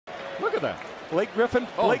Look at that. Blake Griffin.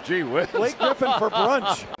 Oh, gee whiz. Blake Griffin for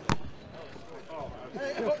brunch.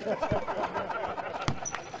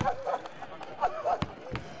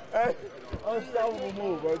 Hey, unstoppable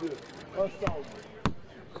move right there. Unstoppable.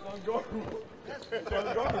 Unguardable.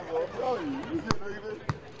 Unguardable. I'm telling you.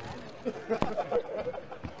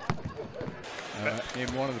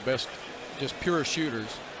 Named one of the best, just pure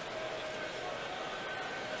shooters.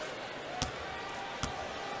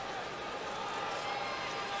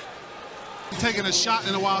 Taking a shot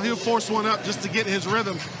in a while, he'll force one up just to get his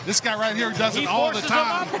rhythm. This guy right here does it all the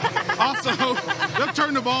time. Also, they'll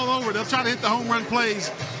turn the ball over. They'll try to hit the home run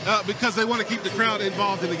plays because they want to keep the crowd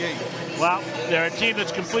involved in the game. Well, they're a team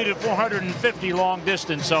that's completed 450 long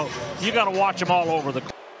distance, so you got to watch them all over the.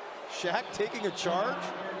 Shaq taking a charge?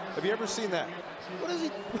 Have you ever seen that? What is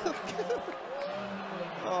he?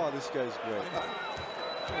 Oh, this guy's great.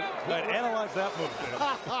 Right, analyze that move.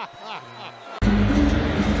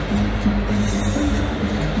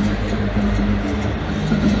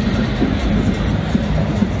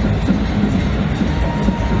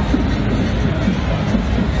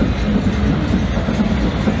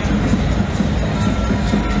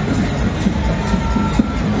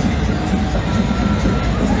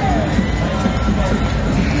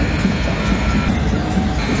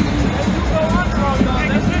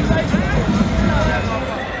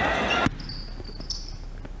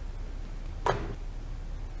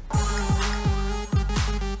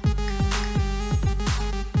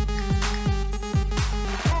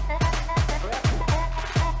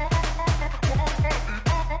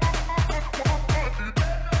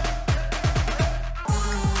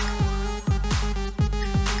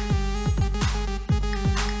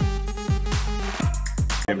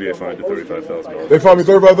 NBA fined to $35,000. They fined me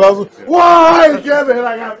 $35,000? Why, Kevin?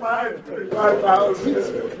 I got fined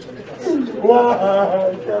 $35,000.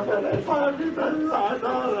 Why, Kevin? They fined me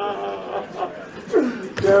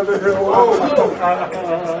 $35,000. Kevin,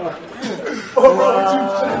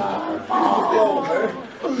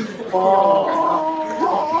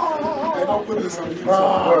 Hey, don't put this on YouTube.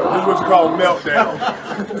 This is what you call a meltdown.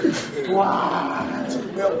 Why?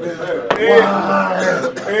 Meltdown.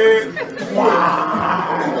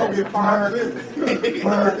 Why? He gonna get fired for this.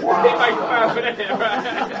 Why? He might get fired for that,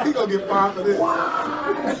 right? He gonna get fired for this. Why?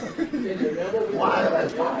 Why did they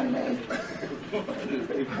fire me?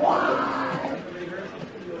 Why?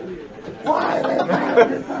 Why did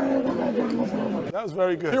they fire me? That was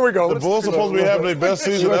very good. Here we go. The Bulls supposed to be having their best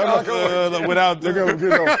season ever without.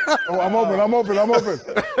 I'm open.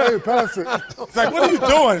 Hey, pass it. It's like, what are you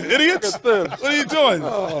doing, idiots? What are you doing?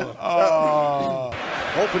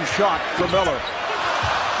 Open shot for Miller.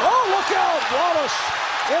 Oh, look out! Wallace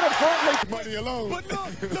inadvertently. Money alone. But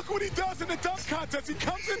look what he does in the dunk contest. He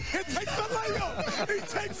comes in and takes a layup. He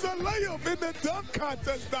takes a layup in the dunk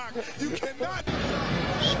contest, Doc. You cannot.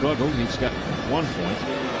 Struggle. He's got 1 point.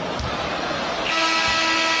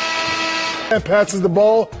 And passes the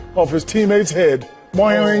ball off his teammate's head.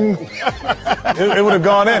 Boing. It would have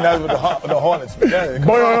gone in. That was the Hornets.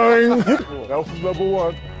 Boing. That was number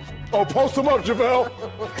one. Oh, post him up, JaVale.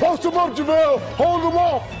 Post him up, JaVale. Hold him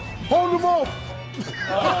off. Hold him off.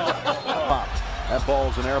 That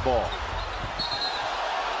ball's an air ball.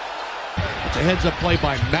 It's a heads-up play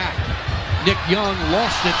by Mack. Nick Young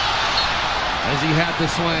lost it as he had the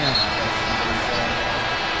slam.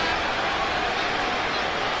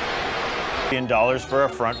 $1 for a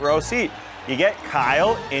front row seat. You get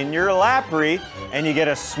Kyle in your lappery and you get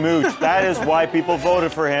a smooch. That is why people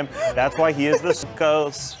voted for him. That's why he is the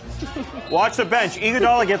coach. Watch the bench.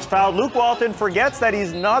 Iguodala gets fouled. Luke Walton forgets that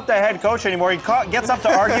he's not the head coach anymore. He gets up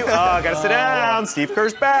to argue. Oh, gotta sit down. Steve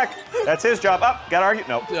Kerr's back. That's his job. Up, gotta argue.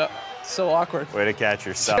 Nope. Yeah, so awkward. Way to catch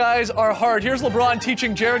yourself. These guys are hard. Here's LeBron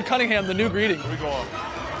teaching Jared Cunningham the new greeting. Here we go.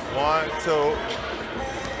 1, 2.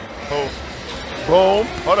 Boom.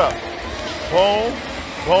 Hold up. Boom.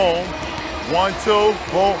 1, 2.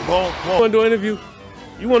 Boom. You want to do an interview?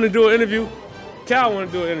 You want to do an interview? Cal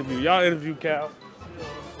want to do an interview. Y'all interview Cal.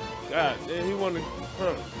 God, he want to.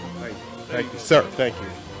 Thank you, sir. Thank you.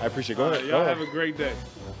 I appreciate it. Go ahead. Y'all have a great day.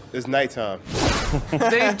 It's nighttime.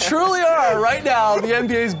 They truly are, right now, the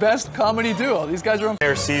NBA's best comedy duo. These guys are on.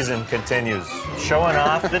 Their season continues. Showing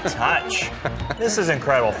off the touch. This is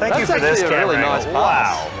incredible. Thank you for this camera. Really nice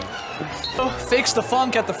wow. Fakes the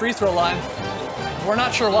funk at the free throw line. We're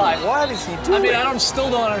not sure why. What is he doing? I mean,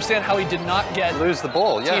 still don't understand how he did not get lose the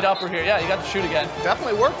ball. Yeah. Teed up or here. Yeah, you got to shoot again.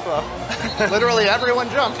 Definitely worked though. Literally everyone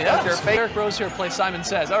jumped. Yeah. Eric Rose here plays Simon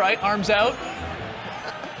Says. All right, arms out,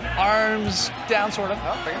 arms down, sort of.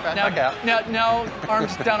 Oh, bring it back out. Now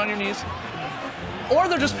arms down on your knees. Or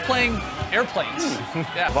they're just playing airplanes.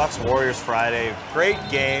 Yeah. Bucks Warriors Friday, great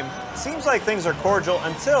game. Seems like things are cordial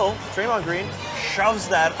until Draymond Green shoves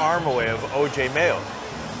that arm away of OJ Mayo.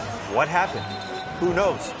 What happened? Who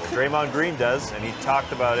knows? Draymond Green does, and he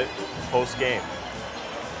talked about it post-game.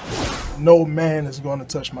 No man is going to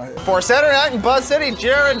touch my head. For Saturday night in Buzz City,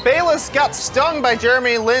 Jared Bayless got stung by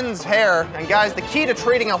Jeremy Lin's hair. And guys, the key to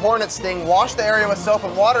treating a hornet sting, wash the area with soap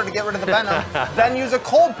and water to get rid of the venom, then use a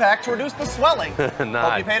cold pack to reduce the swelling. Nice.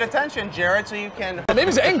 Hope you paid attention, Jared, so you can... Maybe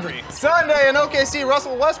he's angry. Sunday in OKC,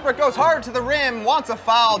 Russell Westbrook goes hard to the rim, wants a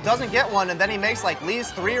foul, doesn't get one, and then he makes like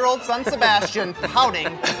Lee's 3-year-old son Sebastian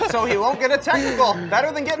pouting, so he won't get a technical.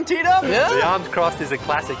 Better than getting teed up? Yeah. The arms crossed is a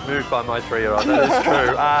classic move by my 3-year-old.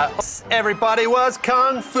 That is true. Everybody was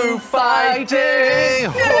kung fu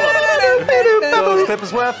fighting. Those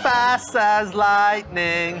Clippers were fast as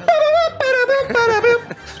lightning.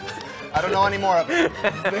 I don't know any more of it.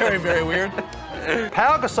 Very, very weird.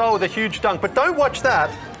 Pau Gasol with a huge dunk, but don't watch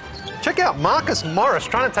that. Check out Marcus Morris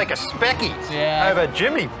trying to take a specky over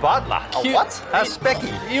Jimmy Butler. A what? A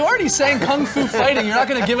specky. You already sang kung fu fighting. You're not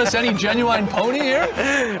going to give us any genuine pony here?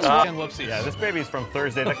 Weekend whoopsie. Yeah, this baby's from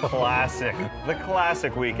Thursday, the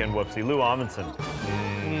classic weekend whoopsie. Lou Amundsen.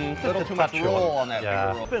 A little too much roll on that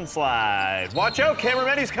finger roll. Up and slide. Watch out,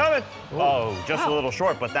 cameraman, he's coming. Oh, just a little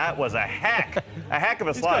short, but that was a heck of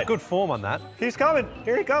a slide. He's got good form on that. He's coming.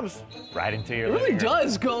 Here he comes. Right into your It really living room.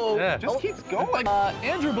 does go. Yeah. Just keeps going.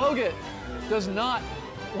 Andrew Bogut does not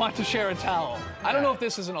want to share a towel. I don't know if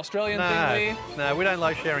this is an Australian thing, Lee. No, we don't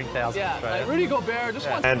like sharing towels in Yeah, Australia. like Rudy Gobert just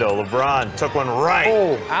wants. And LeBron took one right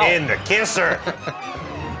in the kisser.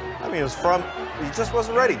 I mean, it was from, he just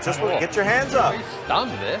wasn't ready. Get your hands up. He's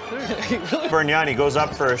stunned there. Berniani goes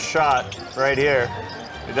up for a shot right here.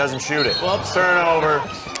 He doesn't shoot it. Whoops. Turnover.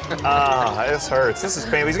 This hurts. This is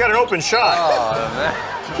painful. He's got an open shot. Oh, man.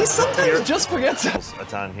 He sometimes just forgets it. A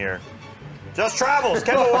ton here. Just travels.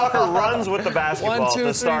 Kemba Walker runs with the basketball 1, 2,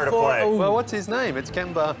 to start 3, 4. a play. Oh. Well, what's his name? It's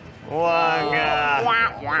Kemba. Wanga.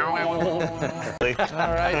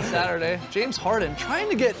 All right, Saturday. James Harden trying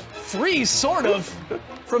to get free, sort of,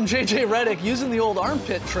 from JJ Redick using the old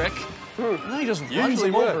armpit trick. And then he just runs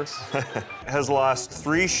him over. Has lost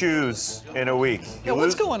 3 shoes in a week. Yeah,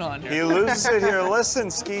 what's going on here? He loses it here. Listen,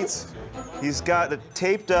 Skeets. He's got it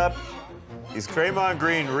taped up. He's Draymond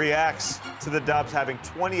Green reacts to the Dubs having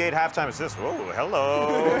 28 halftime assists. Whoa,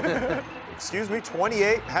 hello. Excuse me,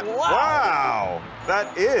 28? Wow.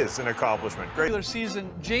 That is an accomplishment. Great. Regular season,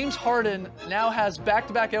 James Harden now has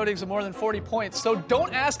back-to-back outings of more than 40 points, so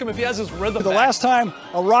don't ask him if he has his rhythm The back. last time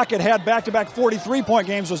a Rocket had back-to-back 43-point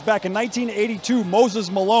games was back in 1982, Moses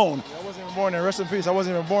Malone. I wasn't even born there. Rest in peace. I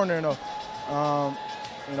wasn't even born there, though.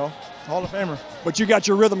 You know, Hall of Famer. But you got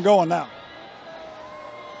your rhythm going now.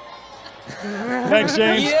 Thanks,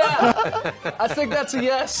 James. Yeah, I think that's a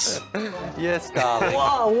yes. Yes, darling.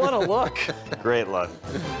 Wow, what a look. Great luck.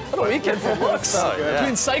 What a weekend for looks.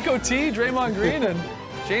 Between Psycho T, Draymond Green, and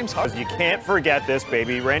James Harden. You can't forget this,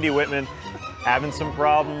 baby. Randy Whitman having some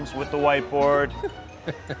problems with the whiteboard.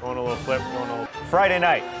 Going a little flip, going a little... Friday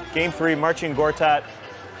night, Game 3, Marcin Gortat.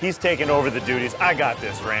 He's taking over the duties. I got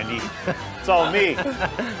this, Randy. It's all me.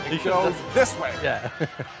 He goes this way.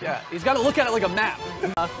 Yeah, he's got to look at it like a map.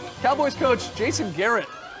 Cowboys coach Jason Garrett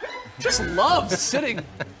just loves sitting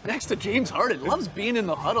next to James Harden. Loves being in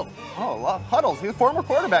the huddle. Oh, love huddles. He's a former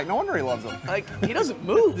quarterback. No wonder he loves them. Like, he doesn't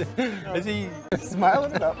move. Is he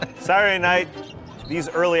smiling it up? Saturday night, these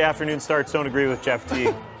early afternoon starts don't agree with Jeff T.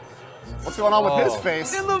 What's going on with his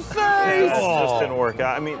face? In the face! It just didn't work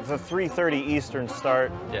out. I mean, the 3:30 Eastern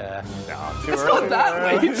start. Yeah. No, too It's early. not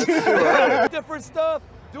that late. Different stuff.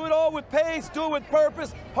 Do it all with pace. Do it with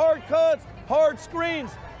purpose. Hard cuts. Hard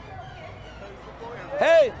screens.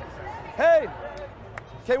 Hey,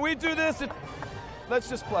 can we do this? Let's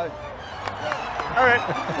just play. All right.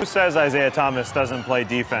 Who says Isaiah Thomas doesn't play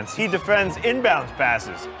defense? He defends inbounds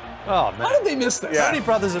passes. Oh, man. How did they miss this? Yeah. Tony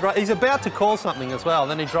Brothers is right. He's about to call something as well,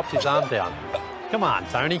 then he dropped his arm down. Come on,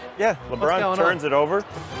 Tony. Yeah, LeBron turns it over.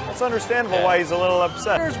 It's understandable why he's a little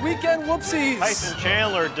upset. There's weekend whoopsies. Tyson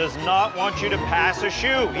Chandler does not want you to pass a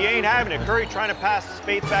shoe. He ain't having it. Curry trying to pass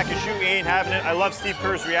Spates back a shoe. He ain't having it. I love Steve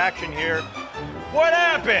Kerr's reaction here. What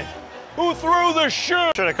happened? Who threw the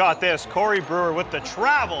shoe? Should have caught this. Corey Brewer with the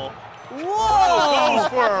travel. Whoa! Goes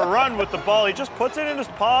for a run with the ball. He just puts it in his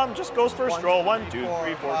palm, just goes for a stroll. 1, 2, 3,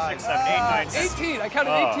 4, 6, 7, 8, 9, 10. 18. I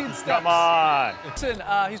counted 18 steps. Come on. Listen,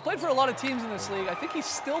 he's played for a lot of teams in this league. I think he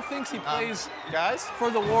still thinks he plays Guys?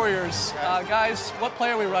 for the Warriors. Guys, what play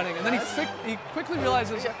are we running? And then he quickly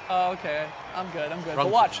realizes, oh, okay, I'm good. But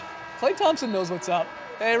watch, Klay Thompson knows what's up.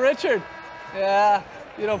 Hey, Richard. Yeah,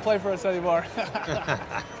 you don't play for us anymore.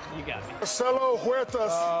 You got me. Marcelo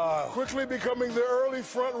Huertas quickly becoming the early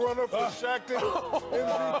front runner for Shaqtin'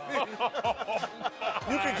 MVP.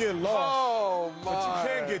 You could get lost, but you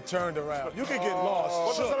can't get turned around. You could get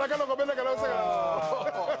lost.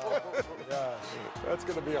 That's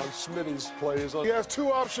going to be on Smitty's plays. He has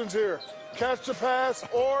two options here. Catch the pass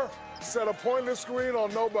or set a pointless screen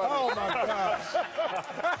on nobody. Oh, my gosh.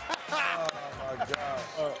 Oh, my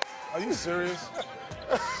God. Are you serious?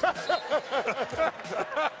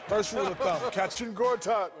 First rule of thumb, Catching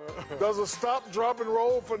Gortat does a stop, drop, and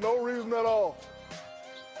roll for no reason at all.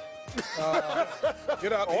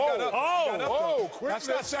 Get up. He got up. Quickness.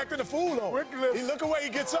 That's not Shaq the fool, though. Quickness. Look the way he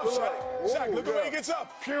gets up, Shaq. Shaq, look the way he gets up.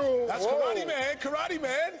 That's Karate Man. Karate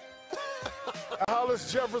Man.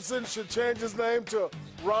 Hollis Jefferson should change his name to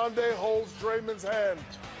Rondé holds Draymond's hand.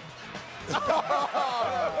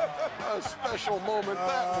 A special moment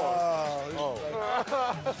that was.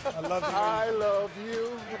 I love you. I love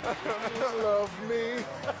you. You love me.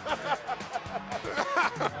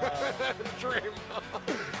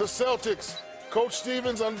 The Celtics. Coach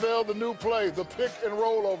Stevens unveiled the new play, the pick and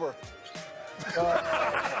roll over. Come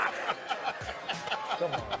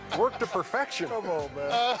on. Work to perfection. Come on,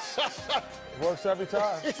 man. Works every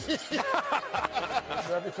time. Works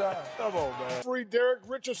every time. Come on, man. Free Derek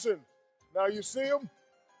Richardson. Now you see him,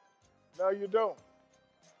 now you don't.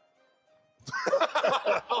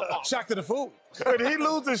 Shaq to the fool. Did he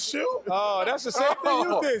lose his shoe? Oh, that's the same thing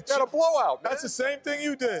you did. Got a blowout, man. That's the same thing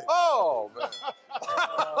you did. Oh, man.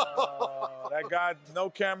 That guy, no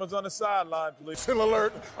cameras on the sideline, please. Still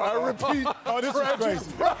alert. I repeat. Oh, this is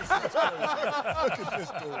crazy. Look at this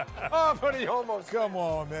dude. Oh, but he almost. Come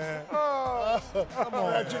on, man. Come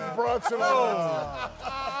on. Magic Bronson.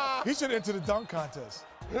 He should enter the dunk contest.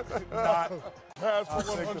 Not. Pass for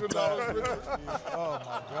 $100. Oh,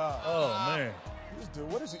 my God. Oh, man. This dude,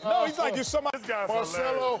 what is he? No, he's like, you're somebody. This guy's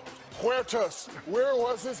Marcelo Huertas. Where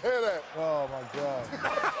was his head at? Oh, my God.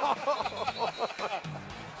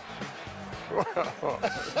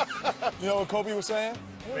 You know what Kobe was saying?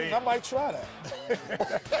 I might try that.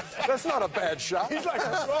 That's not a bad shot. He's like,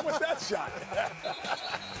 what's wrong with that shot?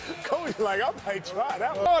 Kobe's like, I might try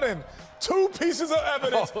that. Harden, two pieces of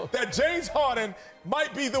evidence that James Harden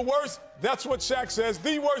might be the worst, that's what Shaq says,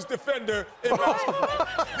 the worst defender in basketball.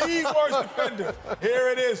 The worst defender. Here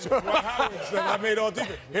it is. I made all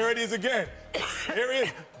defense. Here it is again. Here it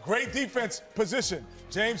is. Great defense position.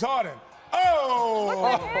 James Harden.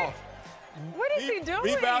 Oh! What is he doing?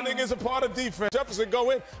 Rebounding is a part of defense. Jefferson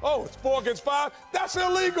go in. Oh, it's 4 against 5. That's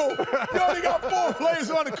illegal. You only got 4 players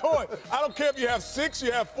on the court. I don't care if you have 6,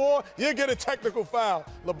 you have 4, you get a technical foul.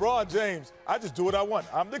 LeBron James, I just do what I want.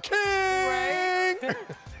 I'm the king.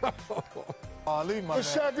 Oh, leave my the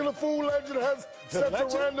Shaq the Fool legend has set a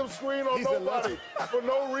random screen on nobody for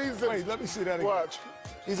no reason. Wait, let me see that again. Watch.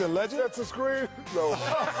 He's a legend? Sets a screen? No.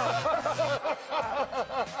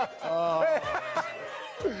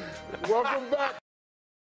 Welcome back